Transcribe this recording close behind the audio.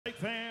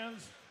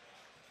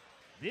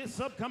This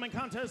upcoming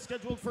contest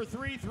scheduled for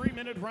three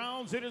 3-minute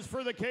rounds. It is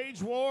for the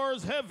Cage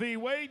Wars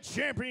Heavyweight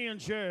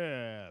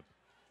Championship.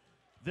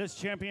 This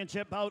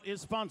championship bout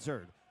is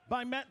sponsored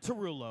by Matt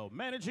Tarullo,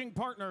 managing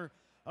partner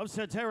of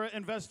Cetera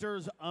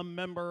Investors, a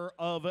member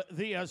of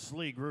the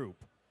Esley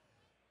Group.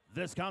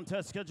 This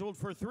contest scheduled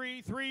for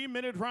three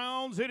 3-minute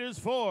rounds. It is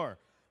for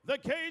the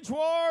Cage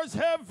Wars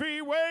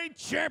Heavyweight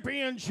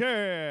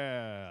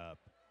Championship.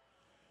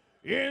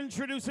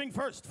 Introducing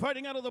first,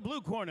 fighting out of the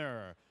blue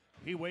corner.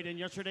 He weighed in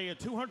yesterday at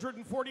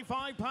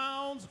 245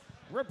 pounds,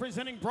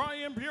 representing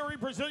Brian Bury,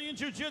 Brazilian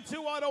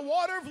Jiu-Jitsu out of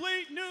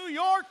Watervliet, New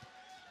York,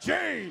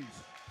 James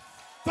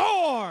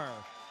Thor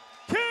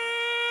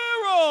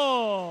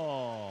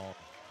Carroll.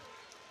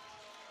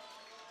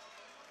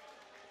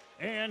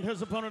 And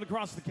his opponent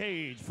across the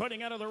cage,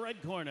 fighting out of the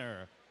red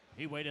corner.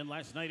 He weighed in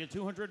last night at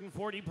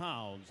 240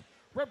 pounds,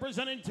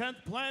 representing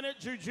 10th Planet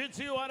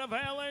Jiu-Jitsu out of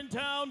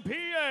Allentown,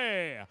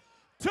 PA,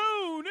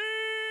 Tony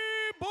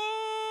Bourizk.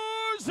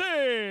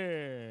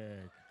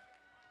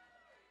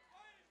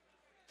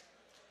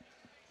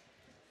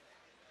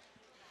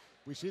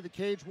 We see the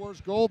Cage Wars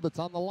gold that's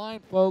on the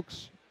line,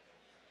 folks.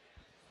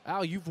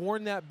 Al, you've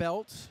worn that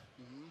belt.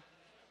 Mm-hmm.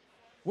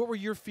 What were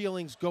your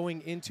feelings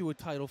going into a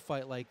title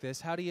fight like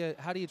this? How do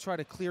you try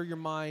to clear your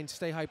mind,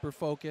 stay hyper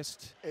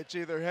focused? It's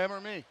either him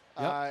or me.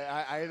 Yep.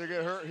 I either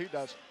get hurt or he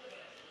does.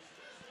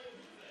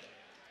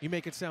 You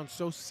make it sound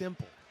so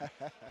simple.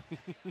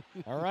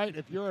 All right,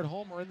 if you're at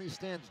home or in these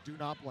stands, do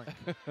not blink.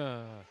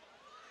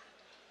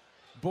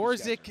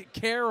 Bourizk,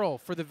 Carroll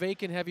for the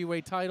vacant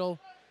heavyweight title.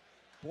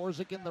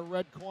 Bourizk in the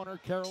red corner,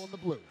 Carroll in the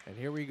blue. And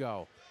here we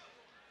go.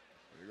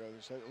 Here we go.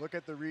 So look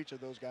at the reach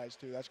of those guys,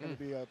 too. That's going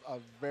to be a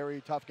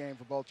very tough game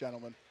for both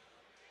gentlemen.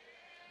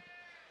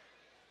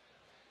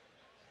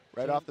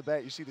 Right off the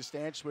bat, you see the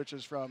stance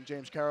switches from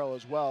James Carroll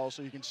as well,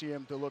 so you can see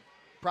him to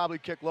probably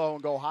kick low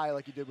and go high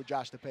like he did with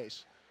Josh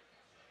DePace.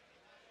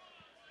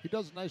 He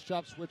does a nice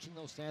job switching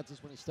those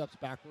stances when he steps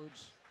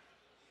backwards.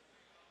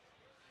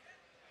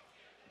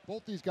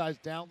 Both these guys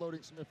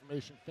downloading some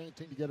information,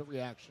 feinting to get a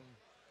reaction.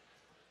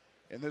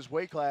 In this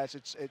weight class,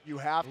 you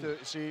have to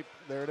see,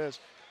 there it is.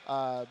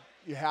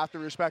 You have to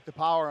respect the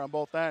power on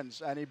both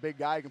ends. Any big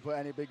guy can put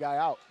any big guy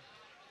out.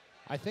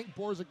 I think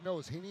Bourizk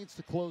knows he needs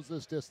to close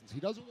this distance.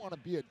 He doesn't want to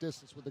be at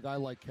distance with a guy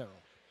like Carroll.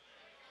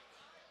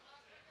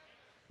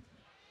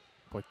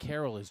 But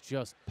Carroll is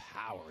just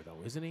power, though,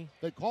 isn't he?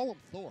 They call him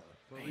Thor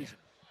for a reason.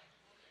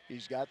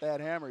 He's got that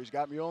hammer. He's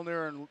got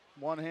Mjolnir in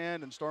one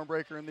hand and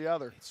Stormbreaker in the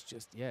other. It's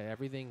just, yeah,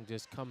 everything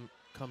just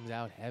comes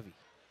out heavy.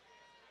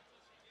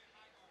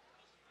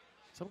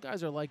 Some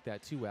guys are like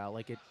that too, Al.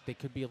 Like they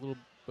could be a little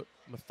bit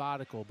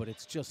methodical, but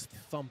it's just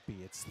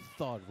thumpy. It's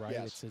thud, right?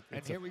 Yes.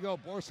 And here we go,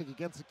 Bourizk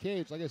against the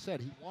cage. Like I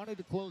said, he wanted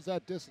to close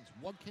that distance.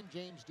 What can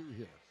James do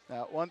here?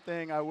 Now, one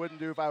thing I wouldn't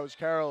do if I was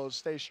Carroll is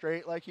stay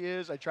straight like he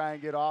is. I try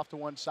and get off to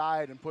one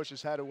side and push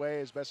his head away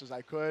as best as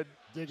I could.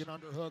 Dig an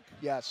underhook.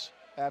 Yes,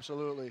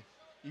 absolutely.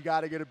 You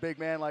got to get a big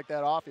man like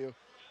that off you.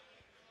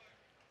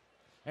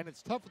 And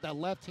it's tough with that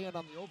left hand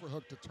on the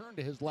overhook to turn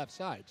to his left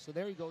side. So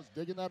there he goes,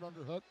 digging that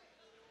underhook.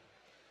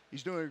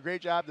 He's doing a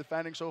great job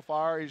defending so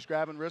far. He's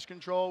grabbing wrist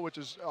control, which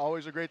is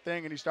always a great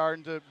thing, and he's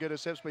starting to get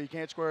his hips, but he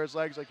can't square his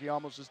legs like he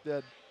almost just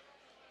did.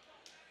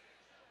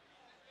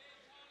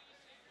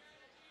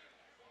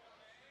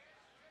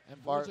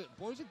 And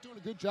Bourizk doing a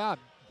good job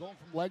going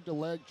from leg to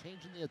leg,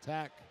 changing the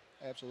attack.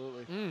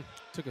 Absolutely.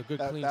 Took a good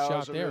clean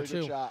shot there, really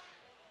too. Good shot.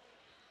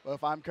 But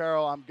if I'm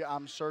Carroll,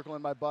 I'm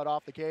circling my butt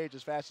off the cage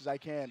as fast as I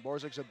can.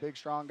 Bourizk's a big,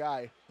 strong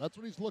guy. That's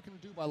what he's looking to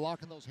do by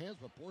locking those hands,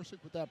 but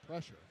Bourizk with that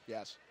pressure.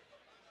 Yes.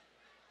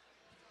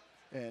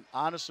 And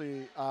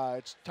honestly,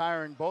 it's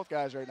tiring both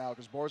guys right now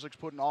because Bourizk's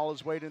putting all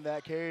his weight in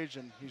that cage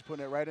and he's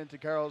putting it right into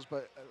Carroll's,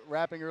 but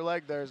wrapping your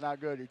leg there is not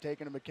good. You're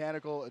taking a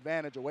mechanical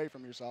advantage away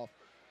from yourself.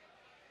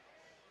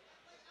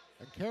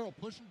 And Carroll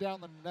pushing down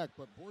the neck,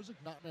 but Bourizk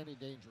not in any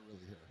danger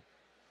really here.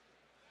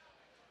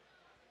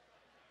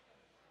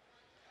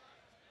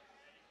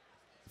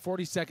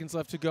 40 seconds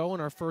left to go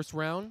in our first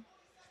round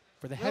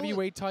for the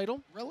heavyweight title.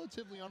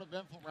 Relatively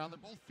uneventful round. They're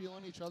both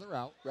feeling each other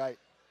out. Right.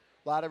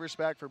 A lot of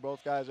respect for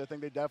both guys. I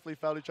think they definitely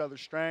felt each other's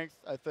strength.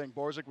 I think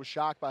Bourizk was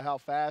shocked by how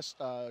fast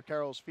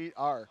Carroll's feet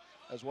are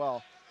as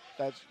well.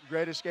 That's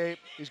great escape.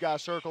 He's got to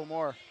circle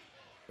more.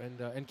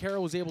 And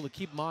Carroll was able to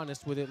keep him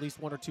honest with at least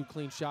one or two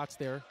clean shots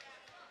there.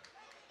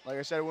 Like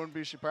I said, I wouldn't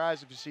be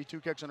surprised if you see 2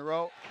 kicks in a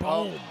row.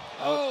 Boom.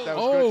 That was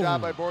a good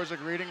job by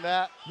Bourizk reading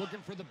that. Looking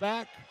for the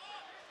back.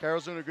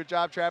 Carroll's doing a good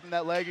job trapping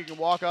that leg. He can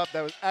walk up.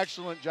 That was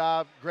excellent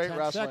job. Great 10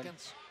 wrestling.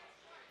 seconds.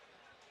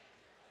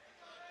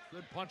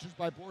 Good punches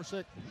by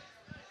Bourizk.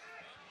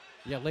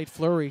 Yeah, late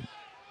flurry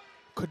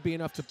could be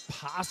enough to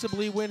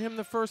possibly win him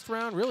the first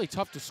round. Really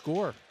tough to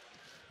score.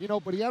 You know,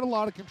 but he had a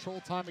lot of control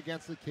time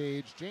against the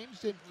cage. James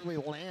didn't really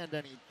land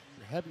any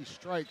heavy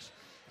strikes.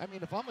 I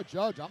mean, if I'm a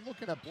judge, I'm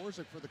looking at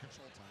Bourizk for the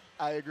control time.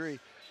 I agree.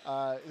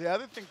 The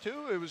other thing,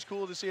 too, it was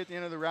cool to see at the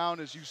end of the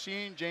round is you've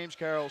seen James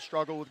Carroll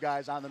struggle with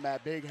guys on the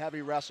mat, big,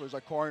 heavy wrestlers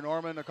like Corey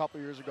Norman a couple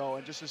years ago,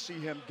 and just to see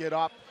him get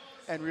up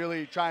and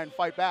really try and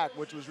fight back,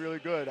 which was really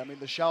good. I mean,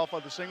 the shelf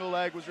of the single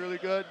leg was really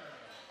good,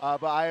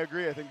 but I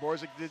agree. I think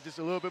Bourizk did just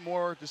a little bit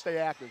more to stay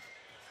active.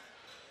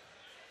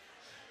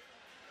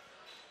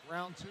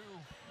 Round 2.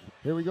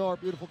 Here we go, our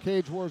beautiful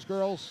Cage Wars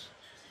girls.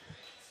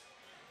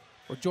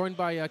 We're joined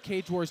by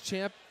Cage Wars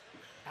champ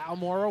Al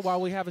Morrow.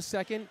 While we have a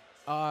second,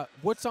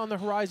 what's on the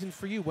horizon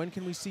for you? When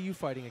can we see you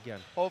fighting again?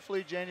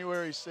 Hopefully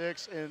January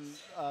 6th in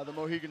the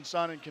Mohegan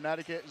Sun in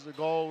Connecticut is the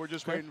goal. We're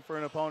just waiting for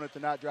an opponent to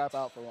not drop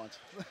out for once.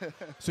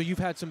 So you've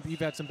had some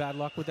bad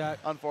luck with that?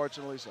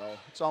 Unfortunately so.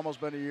 It's almost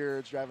been a year.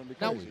 It's driving me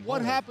Now, crazy.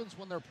 what happens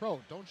when they're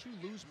pro? Don't you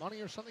lose money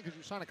or something because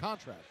you sign a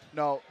contract?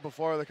 No,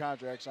 before the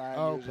contract signed.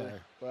 Okay. Usually,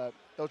 but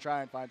they'll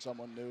try and find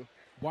someone new.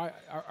 Why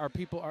are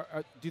people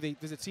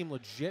does it seem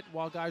legit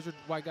why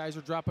guys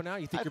are dropping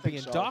out? You think I you're think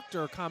being so. docked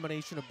or a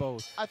combination of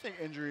both? I think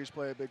injuries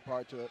play a big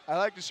part to it. I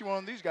like to see one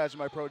of these guys in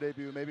my pro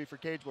debut, maybe for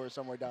Cage Wars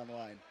somewhere down the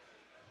line.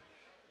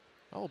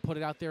 I'll put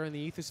it out there in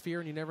the ethosphere,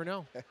 and you never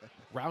know.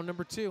 Round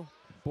number 2,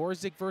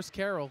 Bourizk versus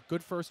Carroll.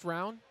 Good first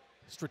round,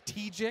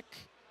 strategic,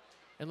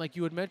 and like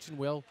you had mentioned,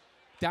 Will,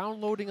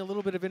 downloading a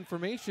little bit of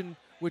information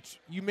which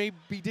you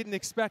maybe didn't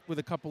expect with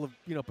a couple of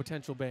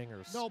potential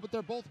bangers. No, but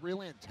they're both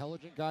really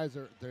intelligent guys.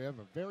 They have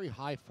a very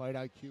high fight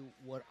IQ.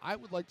 What I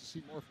would like to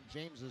see more from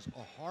James is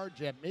a hard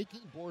jab,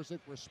 making Bourizk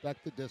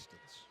respect the distance.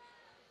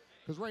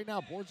 Because right now,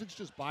 Bourzik's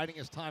just biding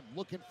his time,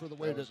 looking for the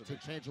way to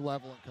change the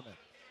level and come in.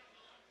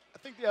 I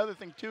think the other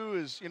thing, too,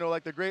 is,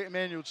 like the great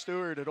Emmanuel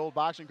Stewart, an old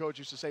boxing coach,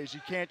 used to say, is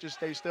you can't just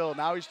stay still.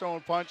 Now he's throwing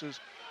punches.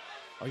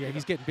 Oh, yeah,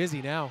 he's getting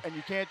busy now. And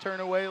you can't turn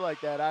away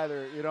like that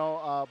either.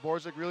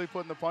 Bourizk really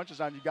putting the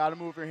punches on. You got to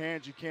move your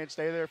hands. You can't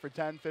stay there for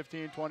 10,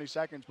 15, 20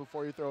 seconds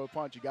before you throw a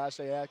punch. You got to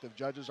stay active.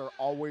 Judges are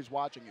always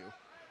watching you.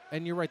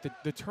 And you're right.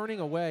 The turning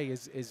away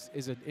is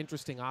an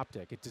interesting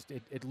optic.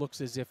 It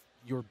looks as if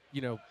you're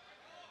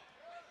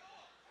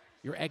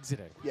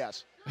exiting.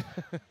 Yes.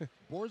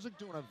 Bourizk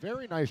doing a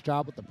very nice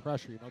job with the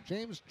pressure.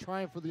 James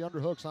trying for the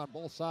underhooks on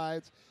both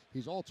sides.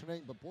 He's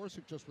alternating, but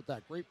Bourizk just with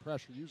that great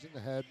pressure, using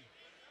the head.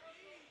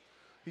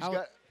 He's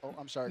got. Oh,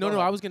 I'm sorry. No.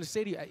 I was going to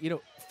say to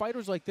you,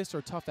 fighters like this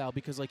are tough, Al,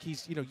 because like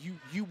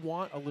you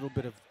want a little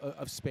bit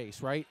of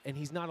space, right? And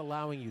he's not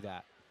allowing you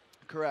that.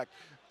 Correct.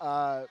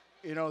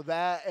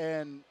 That,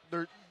 and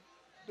they're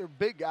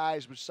big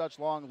guys with such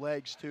long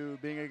legs too.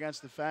 Being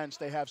against the fence,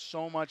 they have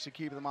so much to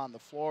keep them on the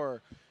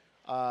floor.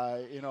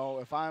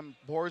 If I'm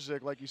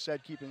Bourizk, like you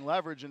said, keeping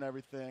leverage and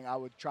everything, I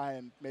would try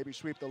and maybe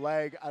sweep the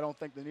leg. I don't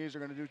think the knees are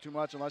going to do too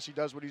much unless he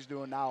does what he's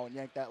doing now and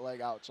yank that leg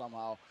out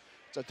somehow.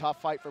 It's a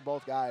tough fight for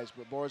both guys,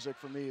 but Bourizk,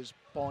 for me, is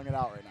pulling it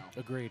out right now.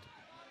 Agreed.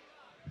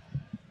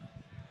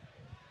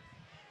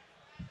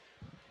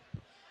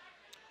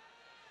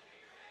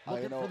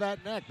 Looking for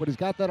that neck, but he's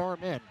got that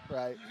arm in.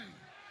 Right.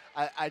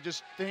 I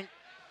just think,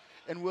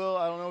 and Will,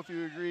 I don't know if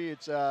you agree,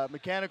 it's a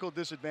mechanical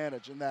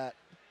disadvantage in that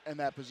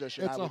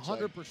position. It's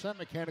 100%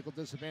 mechanical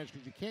disadvantage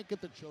because you can't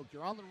get the choke.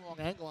 You're on the wrong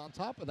angle. On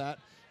top of that,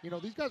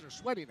 these guys are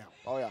sweaty now.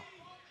 Oh, yeah.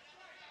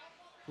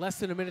 Less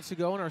than a minute to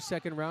go in our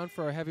second round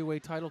for our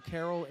heavyweight title,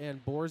 Carroll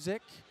and Bourizk.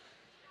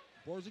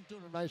 Bourizk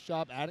doing a nice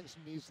job adding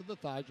some knees to the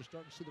thighs. You're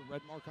starting to see the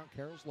red mark on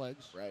Carroll's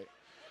legs. Right.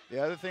 The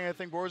other thing I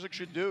think Bourizk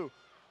should do,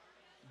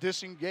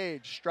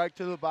 disengage, strike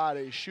to the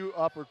body, shoot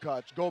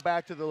uppercuts, go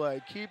back to the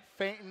leg, keep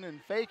feinting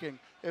and faking.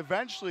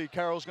 Eventually,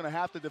 Carroll's going to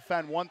have to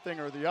defend one thing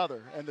or the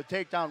other, and the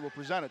takedown will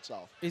present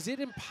itself. Is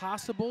it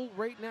impossible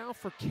right now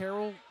for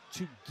Carroll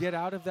to get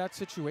out of that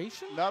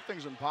situation?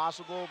 Nothing's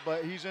impossible,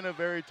 but he's in a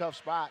very tough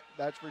spot.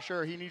 That's for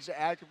sure. He needs to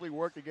actively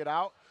work to get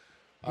out.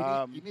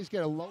 He needs to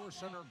get a lower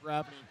center of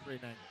gravity and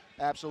create an angle.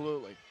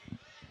 Absolutely.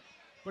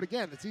 But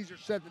again, it's easier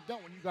said than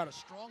done when you got a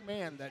strong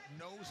man that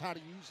knows how to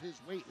use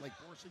his weight like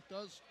Bourizk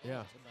does.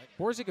 Yeah.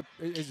 Bourizk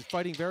is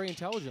fighting very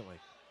intelligently.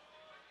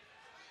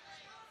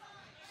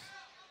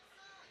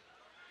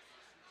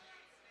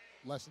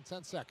 Less than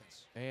 10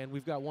 seconds. And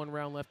we've got one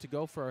round left to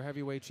go for our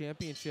heavyweight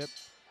championship.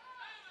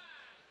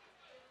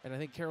 And I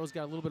think Carroll's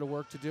got a little bit of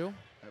work to do.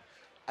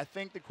 I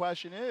think the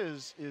question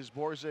is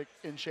Bourizk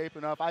in shape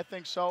enough? I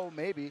think so,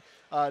 maybe,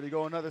 to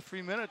go another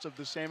 3 minutes of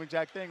the same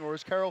exact thing. Or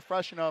is Carroll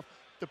fresh enough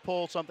to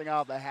pull something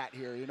out of the hat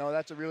here?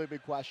 That's a really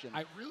big question.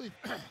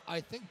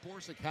 I think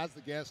Bourizk has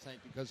the gas tank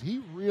because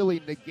he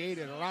really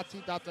negated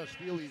Arati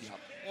Datashvili's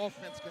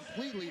offense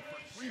completely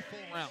for 3 full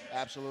rounds.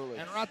 Absolutely.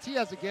 And Arati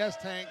has a gas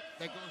tank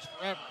that goes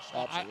forever. So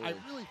Absolutely. I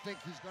really think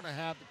he's going to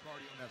have the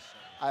cardio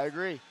necessary. I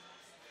agree.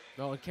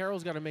 No, and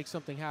Carroll's got to make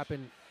something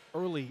happen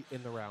early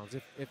in the rounds.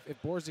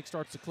 If Bourizk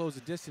starts to close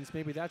the distance,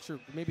 maybe that's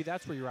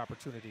where your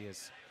opportunity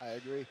is. I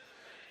agree.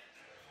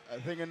 I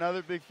think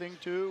another big thing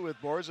too with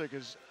Bourizk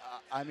is,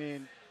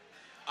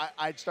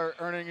 I'd start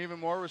earning even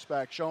more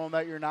respect. Show him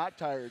that you're not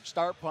tired.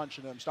 Start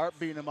punching him. Start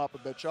beating him up a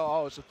bit.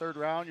 Show, it's the third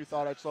round. You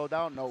thought I'd slow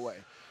down? No way.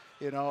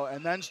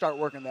 And then start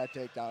working that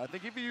takedown. I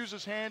think if he used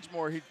his hands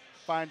more, he'd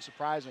find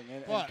surprising,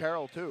 and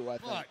Carroll too. I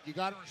think. But you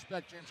got to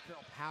respect James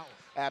Carroll power.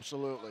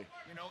 Absolutely.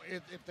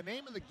 If the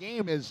name of the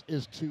game is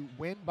to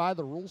win by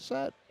the rule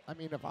set,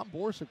 if I'm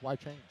Bourizk, why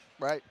change?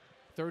 Right.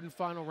 Third and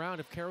final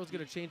round. If Carroll's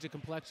going to change the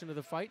complexion of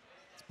the fight,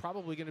 it's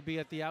probably going to be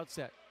at the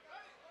outset.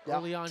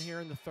 early on here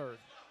in the third.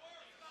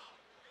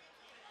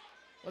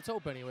 Let's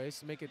hope, anyways,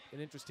 to make it an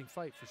interesting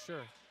fight for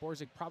sure.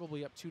 Bourizk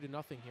probably up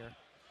 2-0 here.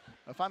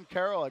 If I'm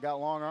Carroll, I got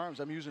long arms.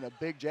 I'm using a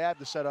big jab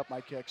to set up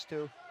my kicks,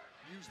 too.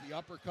 Use the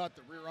uppercut,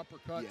 the rear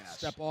uppercut, Yes.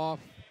 step off.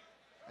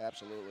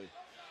 Absolutely.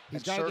 He's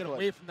And got to get circling.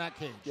 away from that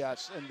cage.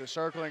 Yes, and the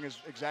circling is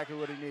exactly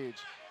what he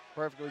needs.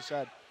 Perfectly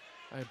said.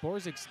 All right,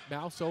 Bourizk's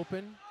mouth's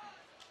open.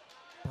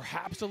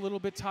 Perhaps a little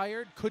bit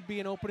tired. Could be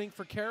an opening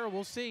for Carroll.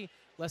 We'll see.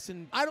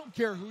 I don't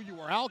care who you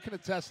are. Al can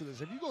attest to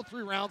this. If you go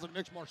 3 rounds in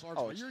mixed martial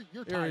arts,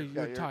 you're tired.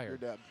 You're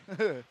tired. You're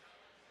dead.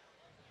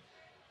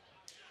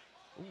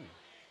 Ooh.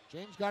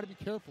 James got to be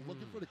careful,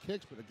 looking for the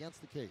kicks, but against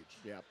the cage.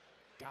 Yep.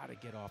 Got to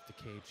get off the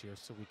cage here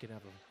so we can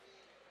have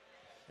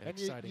an And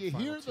exciting you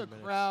final hear 2 the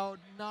minutes. crowd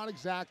not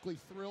exactly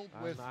thrilled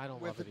with I don't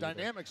the love it either.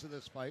 dynamics of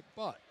this fight,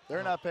 but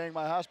They're not paying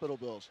my hospital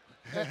bills.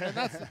 and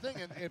that's the thing.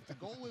 And if the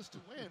goal is to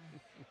win,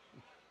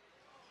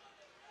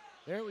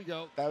 there we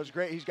go. That was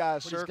great. He's got a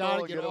But he's circle got to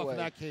and get get off away. of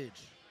that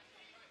cage.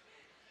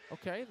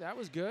 Okay, that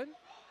was good.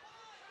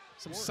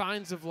 Some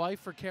signs of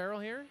life for Carroll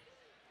here.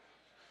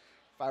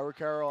 If I were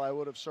Carroll, I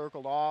would have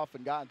circled off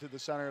and gotten to the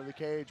center of the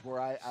cage where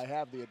I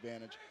have the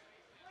advantage.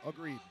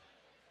 Agreed.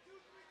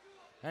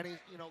 And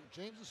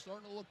James is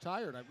starting to look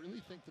tired. I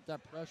really think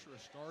that pressure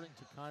is starting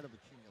to kind of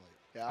accumulate.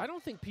 Yeah. I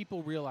don't think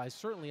people realize,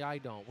 certainly I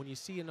don't, when you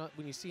see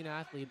an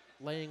athlete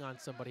laying on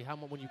somebody,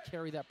 when you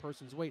carry that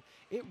person's weight,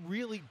 it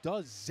really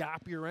does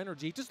zap your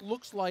energy. It just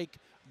looks like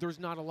there's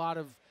not a lot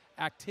of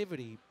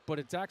activity, but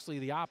it's actually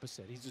the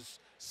opposite. He's just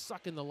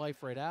sucking the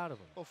life right out of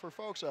him. Well, for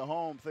folks at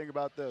home, think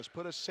about this.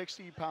 Put a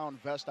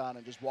 60-pound vest on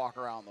and just walk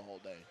around the whole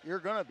day. You're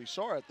going to be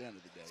sore at the end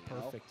of the day. It's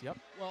perfect, yep.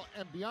 Well,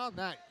 and beyond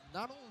that,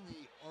 not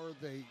only are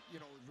they,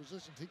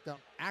 resistant takedown,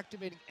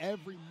 activating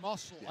every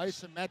muscle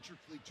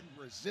isometrically to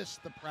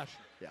resist the pressure.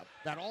 Yep.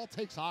 That all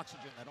takes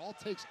oxygen. That all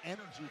takes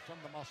energy from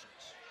the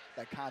muscles.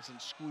 That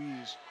constant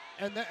squeeze.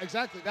 And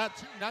exactly that,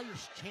 too. Now you're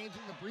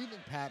changing the breathing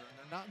pattern.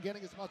 They're not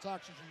getting as much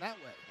oxygen that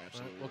way.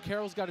 Absolutely. Right. Well,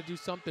 Carroll's got to do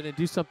something and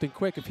do something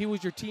quick. If he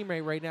was your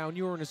teammate right now and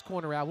you were in his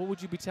corner, Al, what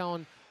would you be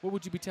telling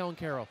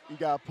Carroll? You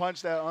got to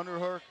punch that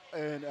underhook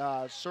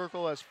and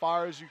circle as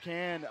far as you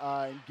can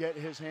and get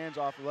his hands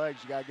off the legs.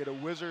 You got to get a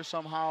whizzer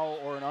somehow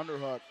or an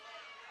underhook.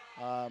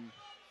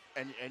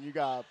 And you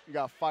got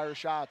to fire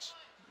shots,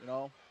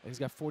 And he's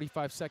got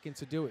 45 seconds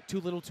to do it.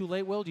 Too little, too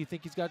late, Will? Do you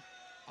think he's got...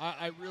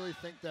 I really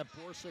think that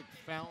Bourizk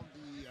found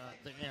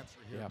the answer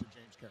here to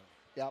James Carroll.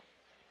 Yep.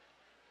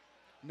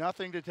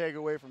 Nothing to take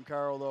away from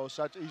Carroll, though.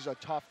 He's a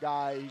tough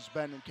guy. He's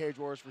been in Cage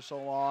Wars for so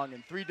long.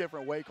 In 3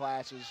 different weight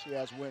classes, he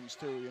has wins,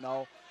 too,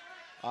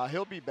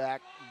 He'll be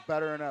back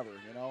better than ever,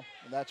 And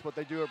that's what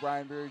they do at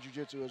Brian Beery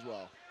Jiu-Jitsu as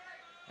well.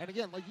 And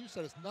again, like you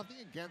said, it's nothing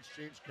against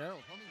James Carroll.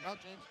 It's nothing about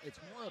James. It's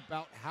more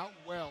about how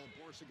well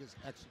Bourizk is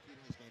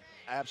executing his game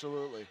plan.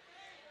 Absolutely.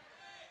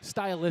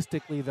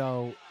 Stylistically,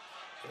 though,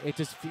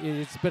 it's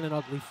been an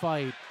ugly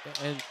fight.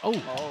 And that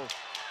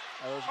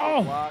was a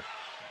good block.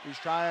 He's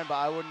trying, but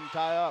I wouldn't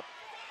tie up.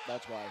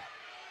 That's why.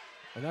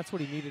 And that's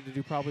what he needed to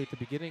do probably at the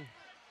beginning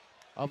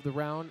of the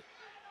round.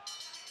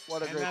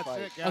 What a great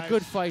fight. It, guys. A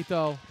good fight,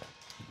 though.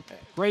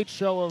 Great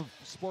show of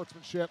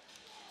sportsmanship.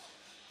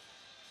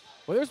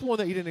 Well, there's one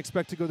that you didn't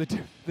expect to go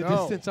the No.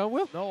 distance on,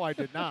 Will. No, I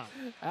did not.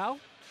 Al, a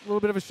little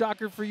bit of a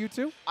shocker for you,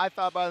 too? I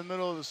thought by the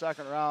middle of the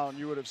second round,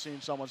 you would have seen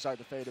someone start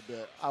to fade a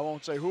bit. I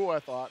won't say who I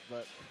thought,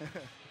 but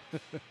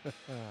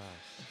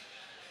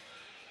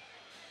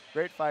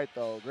great fight,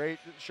 though. Great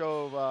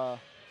show of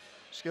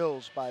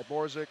skills by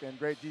Bourizk and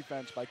great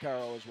defense by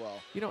Carroll as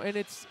well.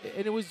 And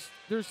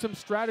there's some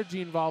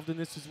strategy involved in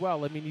this as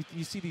well. I mean,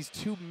 you see these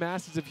 2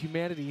 masses of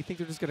humanity. You think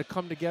they're just going to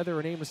come together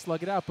and aim to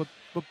slug it out, but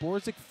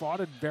Bourizk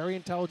fought a very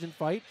intelligent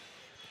fight.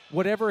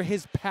 Whatever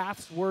his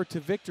paths were to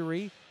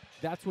victory,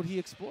 that's what he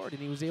explored, and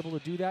he was able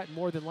to do that. And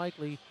more than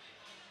likely,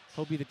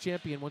 he'll be the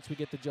champion once we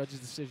get the judge's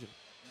decision.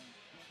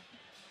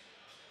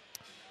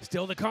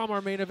 Still to come, our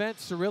main event,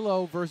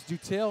 Cirillo versus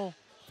Dutil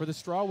for the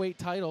strawweight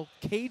title.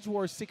 Cage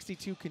Wars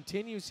 62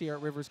 continues here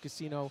at Rivers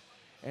Casino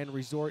and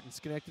Resort in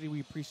Schenectady. We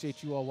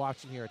appreciate you all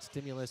watching here at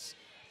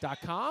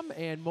Stimulus.com,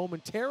 and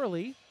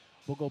momentarily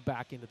we'll go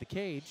back into the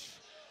cage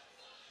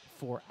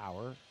for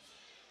our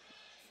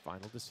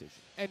final decision.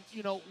 And,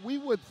 we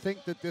would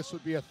think that this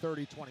would be a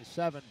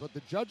 30-27, but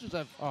the judges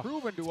have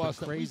proven to us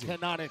that we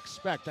cannot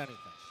expect anything.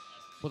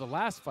 Well, the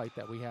last fight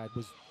that we had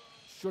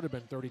should have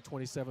been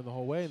 30-27 the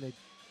whole way, and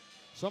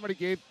somebody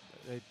gave...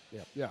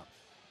 Yeah.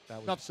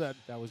 Enough said.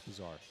 That was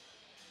bizarre.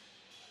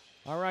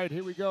 All right,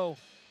 here we go.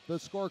 The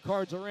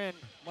scorecards are in.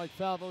 Mike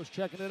Falvo's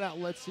checking it out.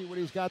 Let's see what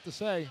he's got to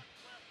say.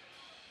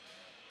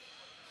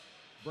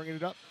 Bringing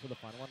it up for the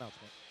final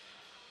announcement.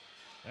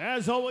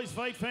 As always,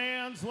 fight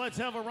fans, let's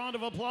have a round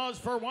of applause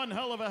for one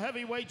hell of a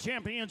heavyweight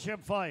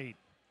championship fight.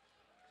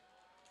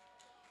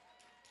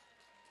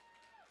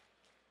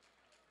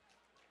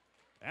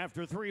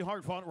 After 3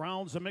 hard-fought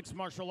rounds of mixed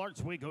martial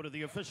arts, we go to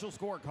the official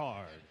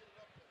scorecard.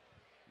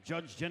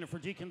 Judge Jennifer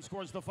Deacon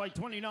scores the fight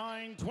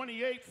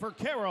 29-28 for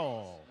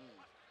Carroll.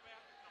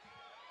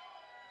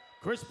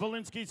 Chris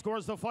Belinsky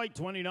scores the fight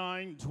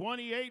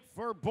 29-28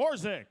 for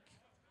Bourizk.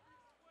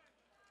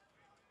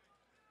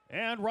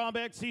 And Rob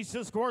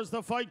Exisa scores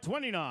the fight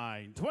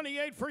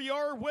 29-28 for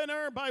your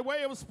winner by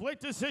way of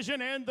split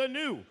decision and the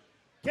new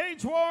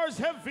Cage Wars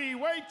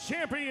Heavyweight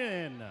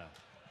Champion.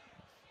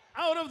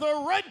 Out of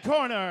the red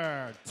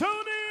corner,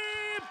 Tony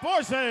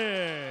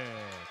Bourizk.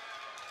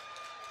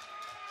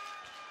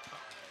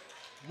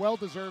 Well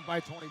deserved by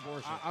Tony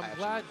Bourizk.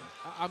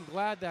 I'm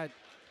glad that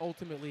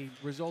ultimately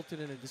resulted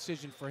in a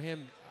decision for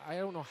him. I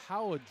don't know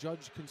how a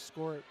judge can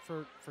score it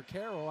for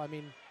Carroll. I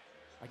mean,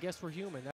 I guess we're human.